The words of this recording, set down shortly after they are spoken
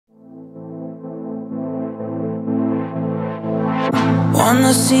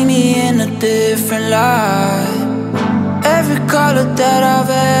wanna see me in a different light. Every color that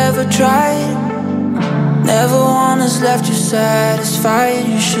I've ever tried, never one has left you satisfied.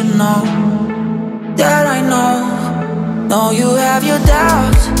 You should know that I know you have your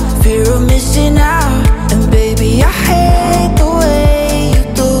doubts, fear of missing out. And baby, I hate the way you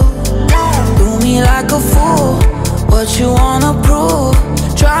do me like a fool. What you wanna prove?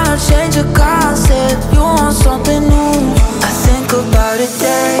 Trying to change the concept, you want something new. I think about it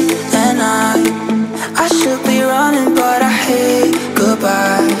day and night. I should be running, but I hate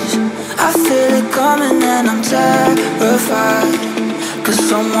goodbyes. I feel it coming and I'm terrified, 'cause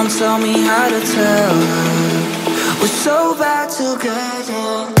someone tell me how to tell her we're so bad together.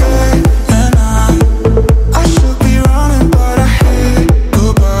 And I should be running, but I hate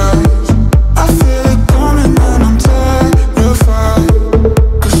goodbyes. I feel it coming and I'm terrified,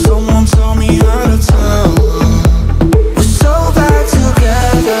 'cause someone tell me how to tell her we're so bad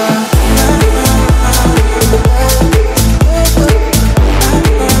together.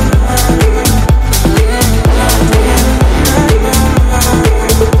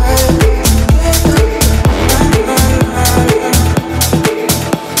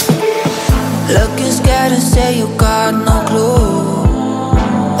 Looking scared and say you got no clue,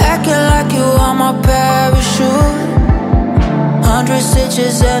 acting like you are my parachute. 100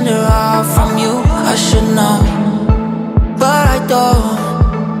 stitches and they're all from you. I should know, but I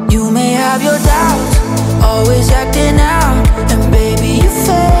don't. You may have your doubts, always acting out. And baby, you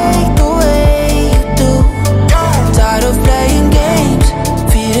fake the way you do. Tired of playing games,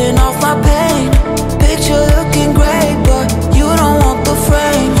 feeding off my pain. Picture looking great, but you don't want the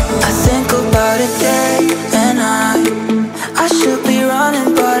frame. I think about it day and night. I should be running,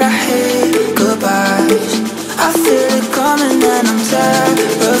 but I hate goodbyes. I feel it coming and I'm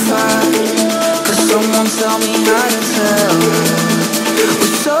terrified, 'cause someone tell me how to tell her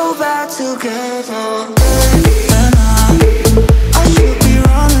we're so bad together. And I should be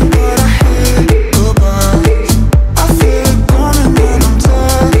running, but I hate goodbyes. I feel it coming and I'm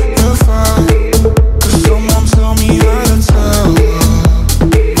terrified, 'cause someone tell me how to tell her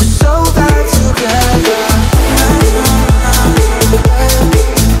we're so bad together.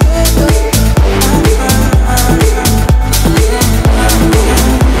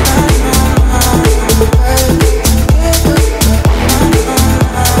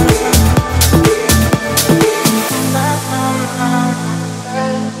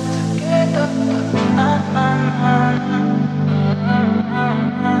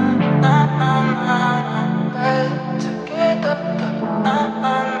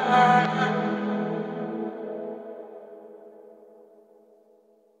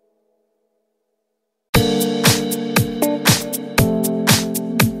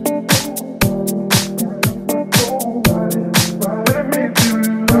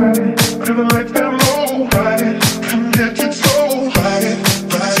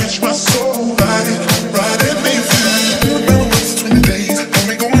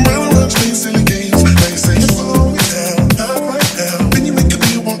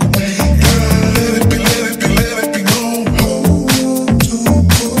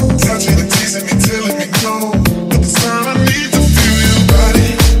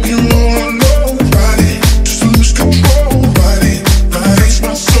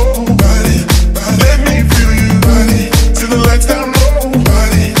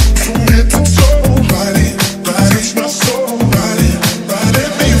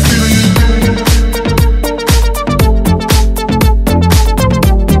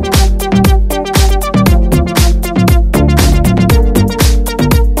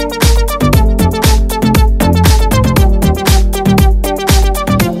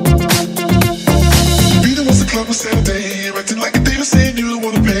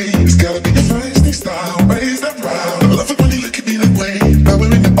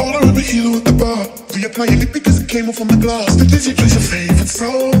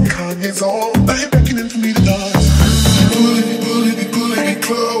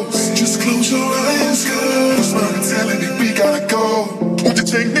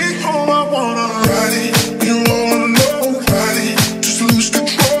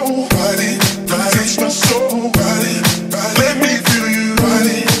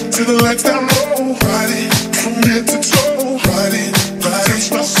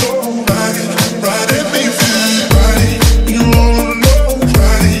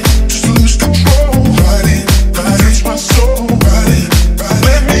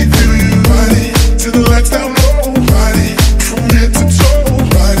 From head to toe,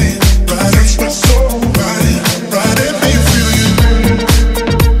 body.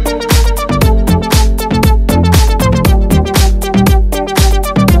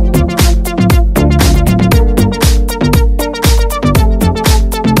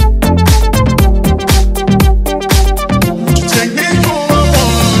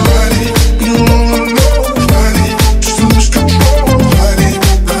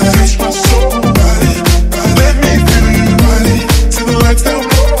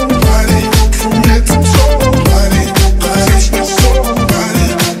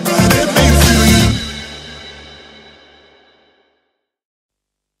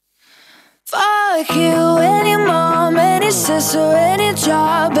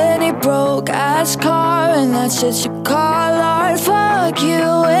 that shit you call art. Fuck you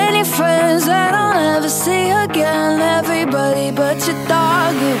and your friends that I'll never see again. Everybody but your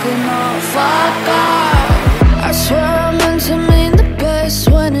dog, you can all fuck off. I swear I meant to mean the best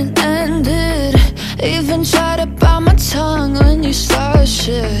when it ended. Even tried to bite my tongue when you started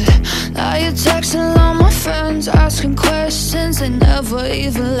shit. Now you're texting all my friends, asking questions. They never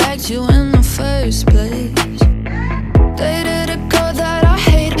even liked you in the first place. Dated a girl that I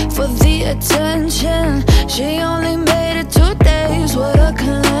hate for the attention. She only made it 2 days, what a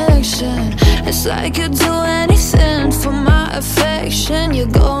connection. It's like you'd do anything for my affection. You're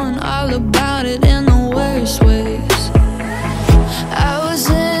going all about it in the worst ways. I was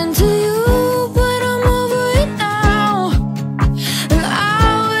into you, but I'm over it now. And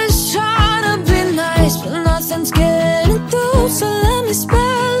I was trying to be nice, but nothing's getting through. So let me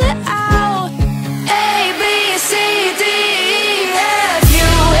spell it out. A, B, C, D, E, F.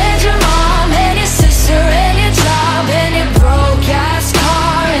 You and your mom and your sister and your job and your broke ass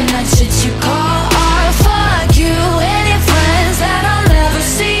car and that shit you call art. Fuck you and your friends that I'll never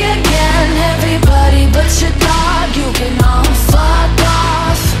see again. Everybody but your dog, you can all fuck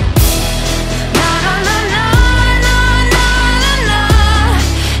off. Na na na na na na na na.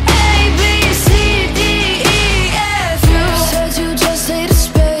 A, B, C, D, E, F. You said you just needed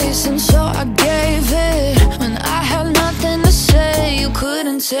space, and so I gave it. When I had nothing to say, you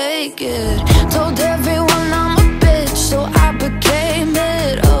couldn't take it. Told everyone I'm a bitch, so I became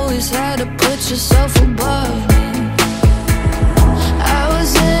it. Always had to put yourself above me. I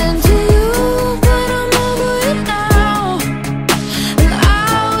was into you, but I'm over it now. And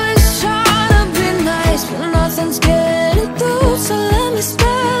I was trying to be nice, but nothing's getting through. So let me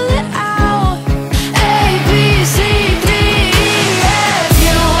spell it out. A, B, C, D, E, F.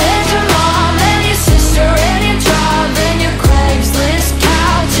 You and your mom and your sister and your job and your Craigslist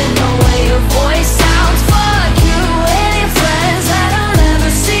couch and the way your voice sounds. Fuck you and your friends that I'll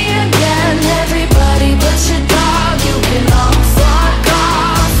never see again. Everybody but your dog, you can all fuck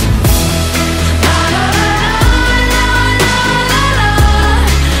off. Na na na na na na na.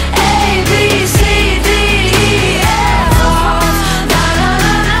 A, B, C, D, E, F. Na na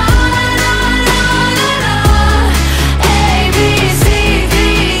na na na na na na. A, B, C, D,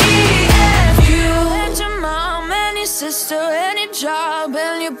 E, F. You and your mom and your sister and your job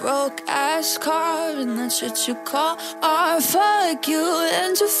and your broke ass car and that shit you call art. Fuck you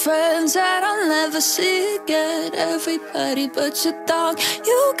and your friends that I'll never see again. Everybody but your dog,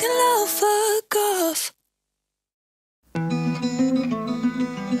 you can all fuck off.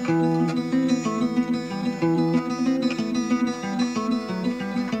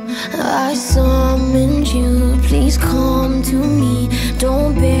 I summoned you, please come to me.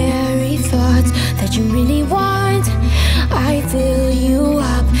 Don't bury thoughts that you really want. I fill you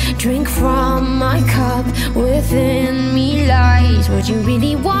up, drink from my cup. Within me lies what you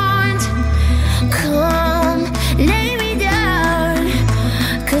really want. Come, lay me down,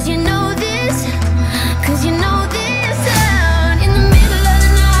 'cause you know this, 'cause you know this sound. In the middle of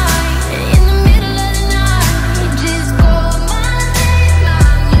the night, in the middle of the night, just call my name,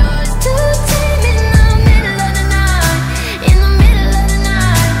 I'm yours to tame. In the middle of the night, in the middle of the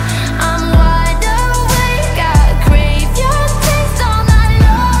night, I'm wide awake, I crave your taste all night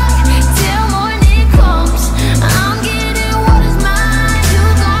long. Till morning comes, I'm getting what is mine, you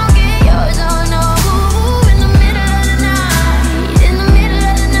gon' get yours, oh no. In the middle of the night, in the middle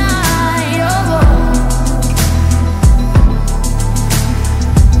of the night, oh.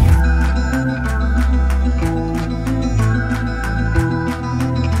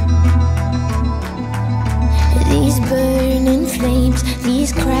 These burning flames,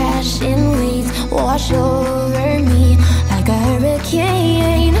 these crashing waves wash over me like a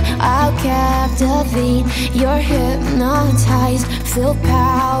hurricane. I'll captivate, you're hypnotized, feel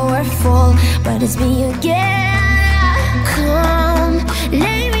powerful, but it's me again. Come,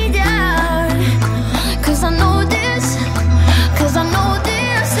 lay me down, 'cause I know this, 'cause I know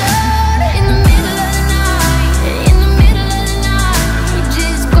this sound. In the middle of the night, in the middle of the night,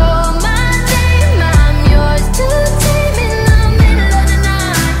 just call my name, I'm yours to tame. In the middle of the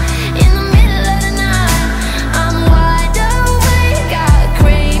night, in the middle of the night, I'm wide awake, I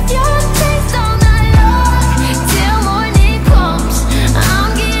crave your taste all night long. Till morning comes, I'm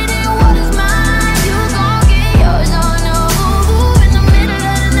getting what is mine, you gon' get yours, oh no. In the middle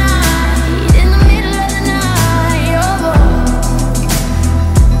of the night, in the middle of the night, oh.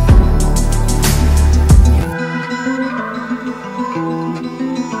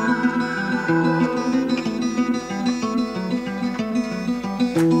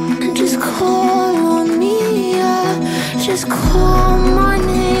 Just call on me, yeah. Just call my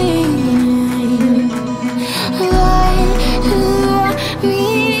name.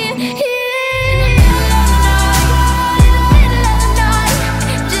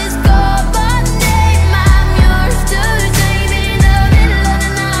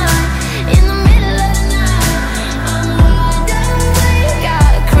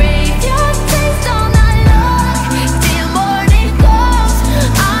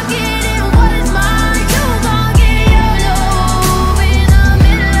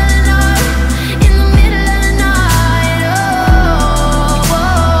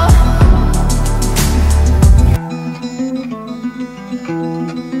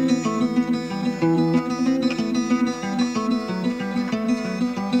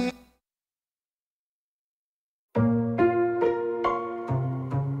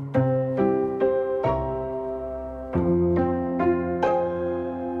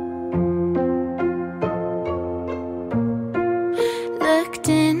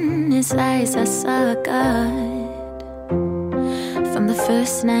 eyes I saw God. From the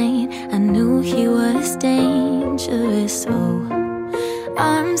first night I knew he was dangerous. So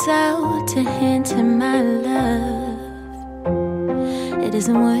arms out to hand him my love. It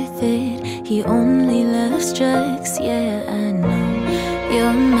isn't worth it, he only loves drugs. Yeah, I know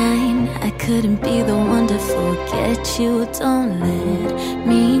you're mine, I couldn't be the one to forget you. Don't let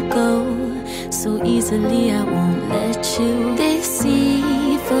me go so easily, I won't let you. This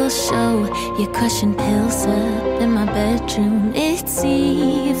evil show, you're crushing pills up in my bedroom. It's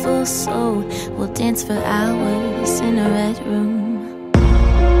evil, so we'll dance for hours in a red room.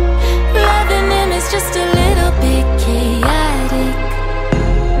 Loving him is just a little bit chaotic.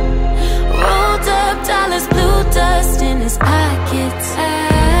 Rolled up dollars, blue dust in his pockets. I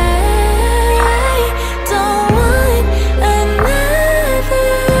don't want another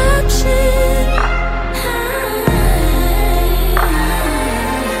option.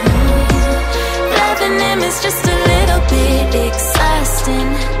 Loving him is just a little bit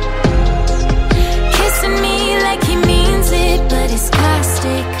exhausting. Kissing me like he means it, but it's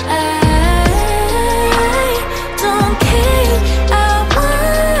caustic. I don't care, I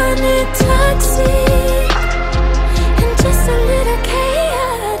want it toxic and just a little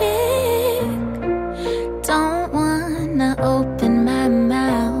chaotic. Don't wanna open my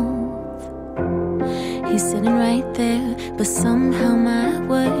mouth. He's sitting right there, but somehow my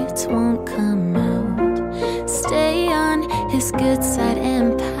words won't come out. Stay on his good side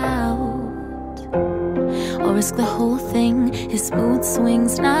and pout, or risk the whole thing. His mood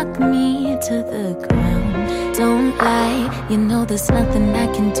swings knock me to the ground. Don't lie, you know there's nothing I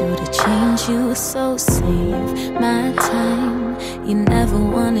can do to change you. So save my time, you never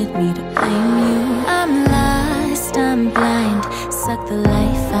wanted me to blame you. I'm lost, I'm blind, suck the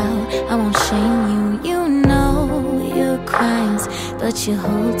life out, I won't shame you. You know your crimes, but you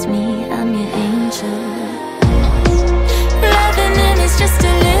hold me, I'm your angel. Loving him is just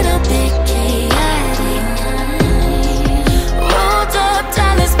a little bit chaotic. Rolled up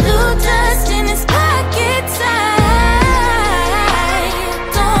dollars, blue dust in his pockets. I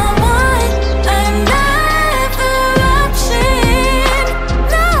don't want another option.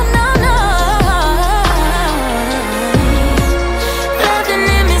 No, no, no. Loving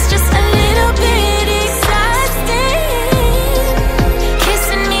him is just a little bit exhausting.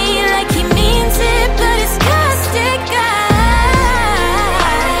 Kissing me like he means it, but it's caustic. I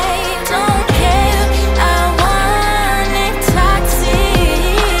don't care, I want it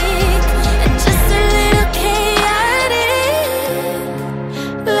toxic and just a little chaotic.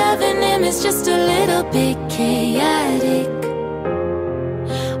 Loving him is just a little bit chaotic.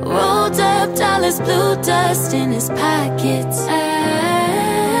 Rolled up dollars, blue dust in his pockets. I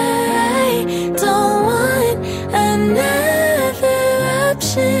don't want another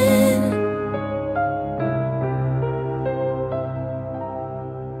option.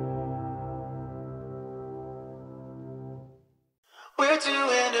 We're too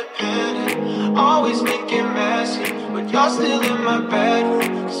independent, always thinking messy, but you're still in my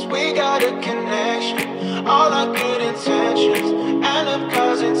bedroom, 'cause we got a connection. All our good intentions end up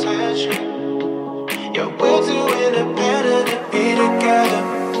causing tension. Yeah, we're too independent to be together.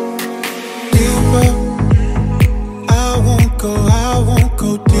 Deeper, I won't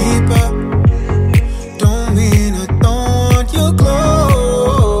go deeper. Don't mean I don't want you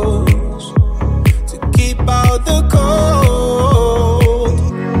close, to keep out the cold.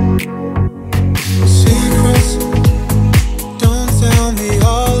 Secrets, don't tell me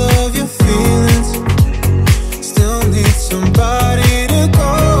all of your feelings. Still need somebody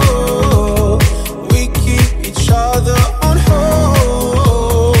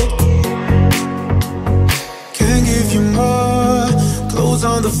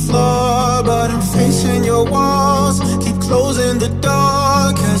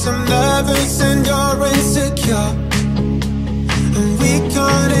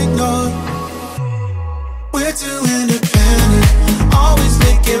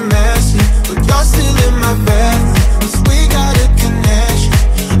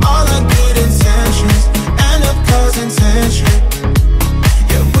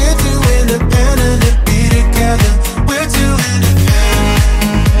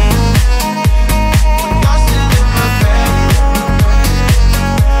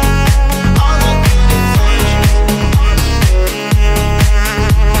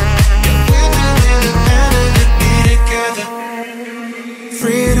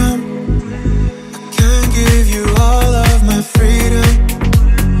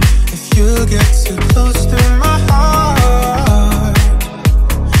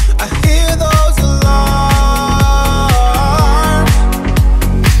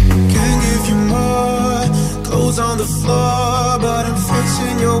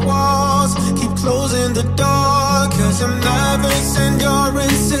the door, 'cause I'm nervous and you're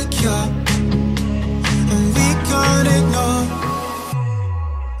insecure, and we can't ignore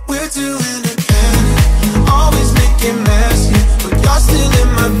we're too independent. Always make it messy, but you're still in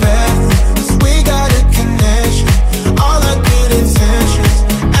my bed, 'cause we got a connection. All our good intentions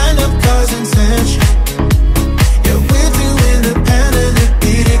end up causing tension. Yeah, we're too independent to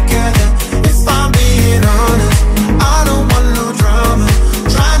be together. If I'm being honest, I don't want no drama.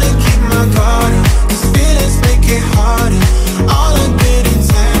 Trying to keep my guard up, 'cause feelings make it harder. All our good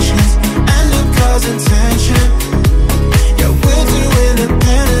intentions end up causing tension. Yeah, we're too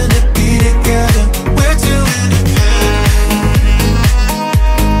independent to be together. We're too independent.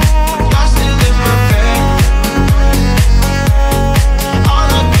 You're still in my bed. All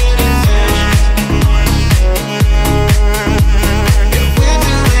our good intentions. Yeah, we're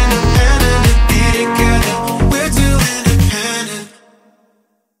too independent to be together. We're too independent.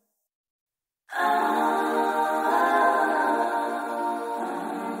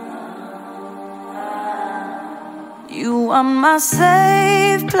 You are my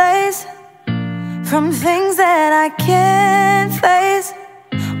safe place from things that I can't face.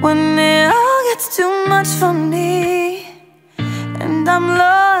 When it all gets too much for me and I'm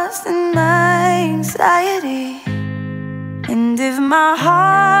lost in my anxiety. And if my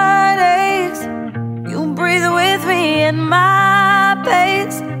heart aches, you breathe with me at my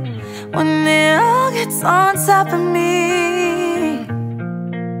pace. When it all gets on top of me,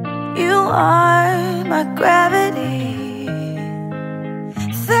 you are my gravity.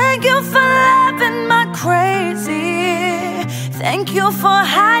 Thank you for laughing my crazy. Thank you for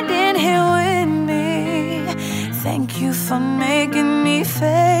hiding here with me. Thank you for making me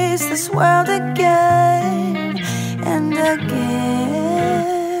face this world again and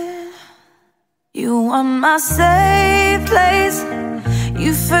again. You are my safe place.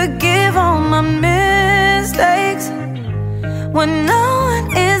 You forgive all my mistakes. When no one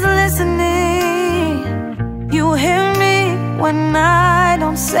is listening, you hear me when I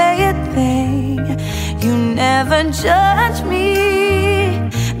don't say a thing. You never judge me,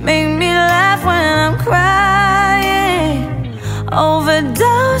 make me laugh when I'm crying.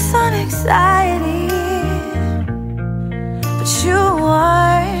 Overdose on anxiety, but you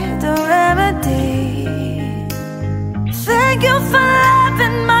are the remedy. Thank you for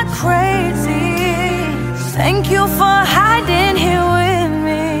laughing my crazy. Thank you for hiding here with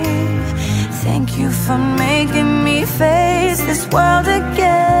me. Thank you for making me face this world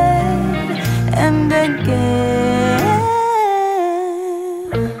again and again.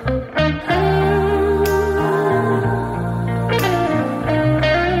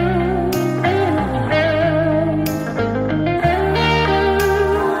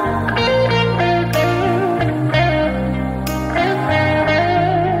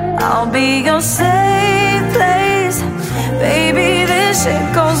 I'll be your safe place. Baby, this shit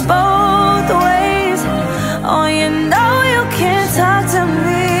goes both ways. Oh, you know you can't talk to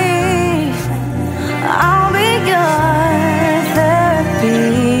me. I'll be your therapy.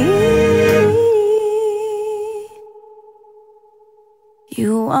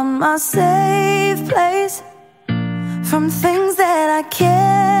 You are my safe place from things that I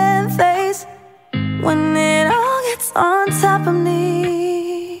can't face. When it all gets on top of me,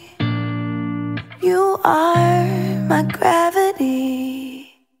 you are my gravity.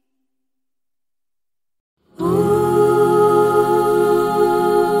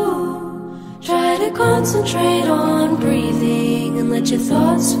 Try to concentrate on breathing and let your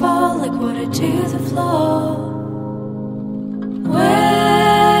thoughts fall like water to the floor. When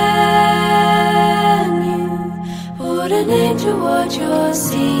you put an name to what you're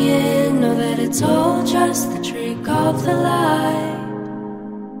seeing, know that it's all just the trick of the light.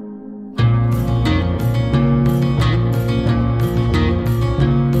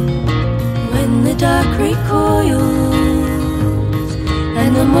 When the dark recoils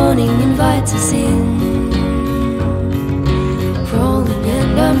and the morning invites us in, crawling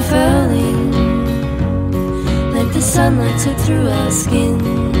and unfurling like the sunlight took through our skin.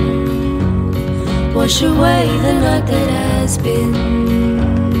 Wash away the night that has been.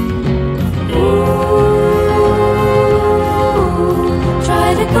 Try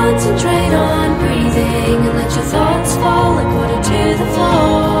to concentrate on breathing and let your thoughts fall like water to the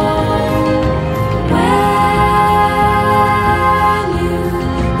floor. When you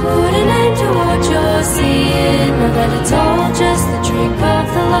put an end to what you're seeing, know that it's all just the trick of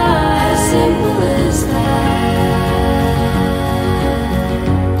the light. As simple as that.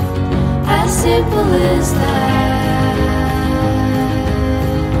 As simple as that.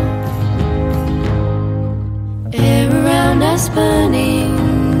 Air around us burning,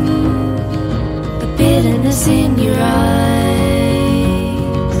 a bit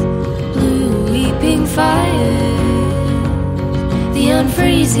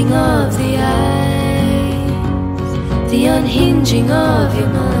freezing of the eyes, the unhinging of your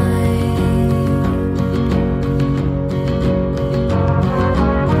mind.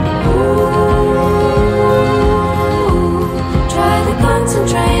 Ooh, try to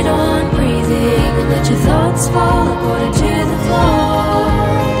concentrate on breathing and let your thoughts fall according to the floor.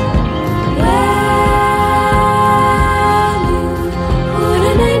 When you put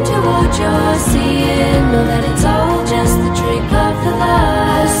a name to what you're seeing, know that it's all just the trick of the light.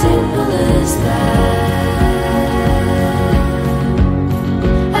 As simple as that.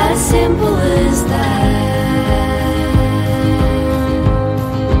 As simple as that.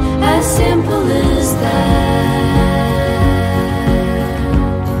 As simple as that.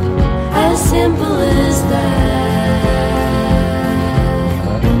 As simple as that.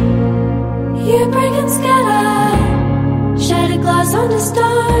 You break and scatter, shattered glass on the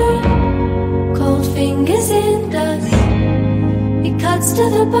stone, cold fingers in dust. It cuts to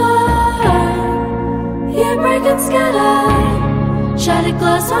the bone. You break and scatter, shattered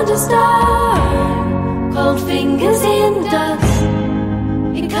glass onto stone, cold fingers in dust.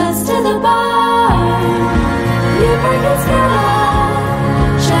 It cuts to the bone. You break and scatter,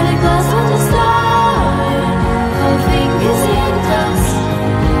 shattered glass onto stone, cold fingers in dust.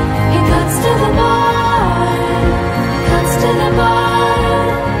 It cuts to the bone, cuts to the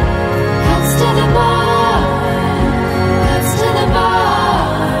bone, cuts to the bone, cuts to the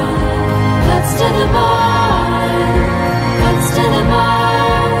bone, cuts to the bone, cuts to the bone,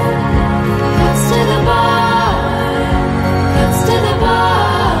 cuts to the bone, cuts to the bone,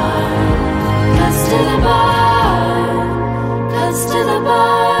 cuts to the bone, cuts to the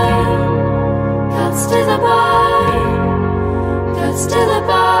bone, cuts to the bone, cuts to the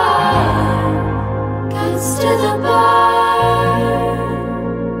bone, cuts to the bone.